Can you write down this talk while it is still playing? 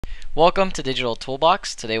Welcome to Digital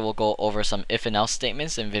Toolbox. Today we'll go over some if and else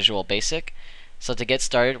statements in Visual Basic. So to get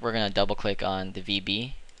started, we're going to double click on the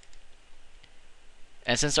VB.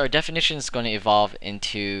 And since our definition is going to evolve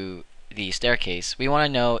into the staircase, we want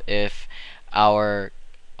to know if our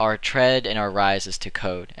tread and our rise is to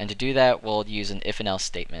code. And to do that, we'll use an if and else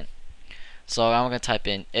statement. So I'm going to type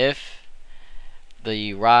in if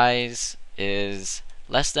the rise is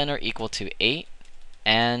less than or equal to 8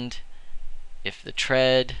 and if the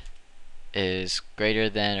tread is greater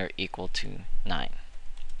than or equal to 9,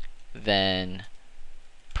 then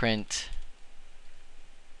print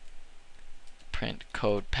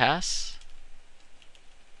code pass,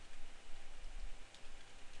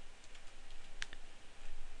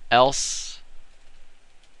 else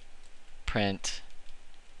print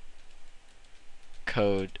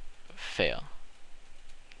code fail.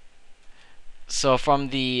 So from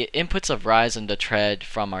the inputs of rise and the tread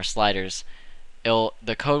from our sliders,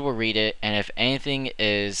 the code will read it, and if anything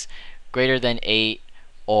is greater than 8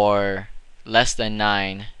 or less than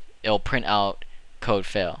 9, it'll print out code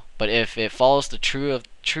fail. But if it follows the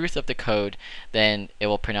truth of the code, then it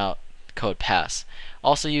will print out code pass.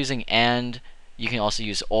 Also using and, you can also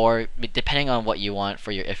use or, depending on what you want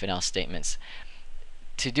for your if and else statements.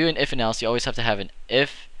 To do an if and else, you always have to have an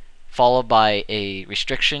if followed by a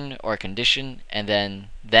restriction or a condition, and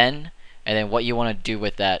then what you want to do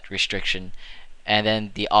with that restriction, and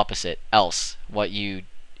then the opposite, else, what you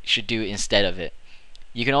should do instead of it.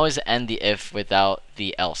 You can always end the if without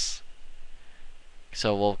the else.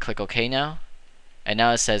 So we'll click OK now, and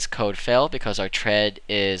now it says code fail because our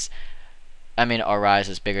our rise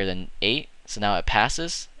is bigger than 8, so now it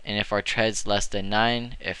passes, and if our tread's less than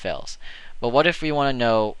 9, it fails. But what if we want to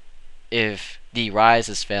know if the rise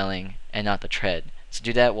is failing and not the tread? To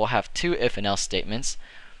do that, we'll have two if and else statements.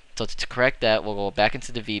 So to correct that, we'll go back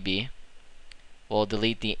into the VB. We'll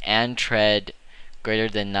delete the and tread greater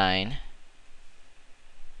than 9,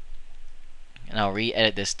 and I'll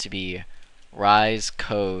re-edit this to be rise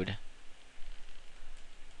code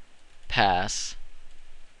pass,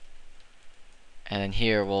 and then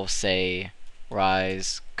here we'll say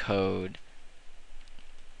rise code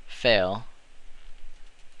fail,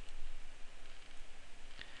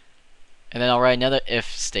 and then I'll write another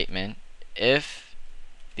if statement. If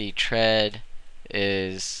the tread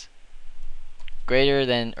is greater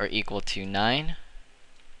than or equal to 9,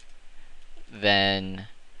 then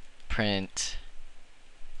print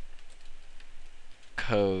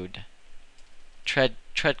code tread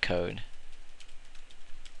code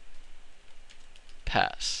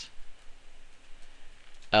pass,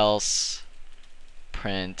 else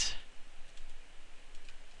print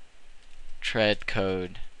tread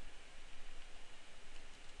code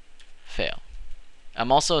fail. I'm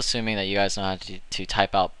also assuming that you guys know how to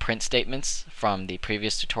type out print statements from the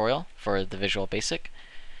previous tutorial for the Visual Basic.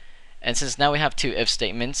 And since now we have two if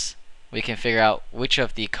statements, we can figure out which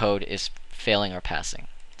of the code is failing or passing.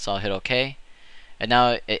 So I'll hit OK, and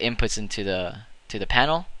now it inputs into the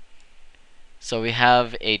panel. So we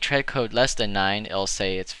have a tread code less than 9, it'll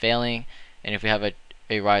say it's failing, and if we have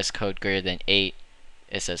a rise code greater than 8,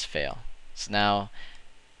 it says fail. So now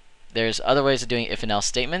there's other ways of doing if and else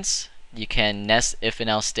statements. You can nest if and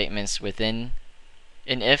else statements within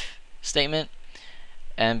an if statement,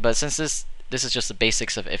 but since this is just the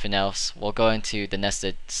basics of if and else, we'll go into the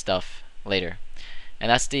nested stuff later.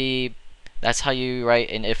 And that's how you write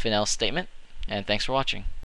an if and else statement. And thanks for watching.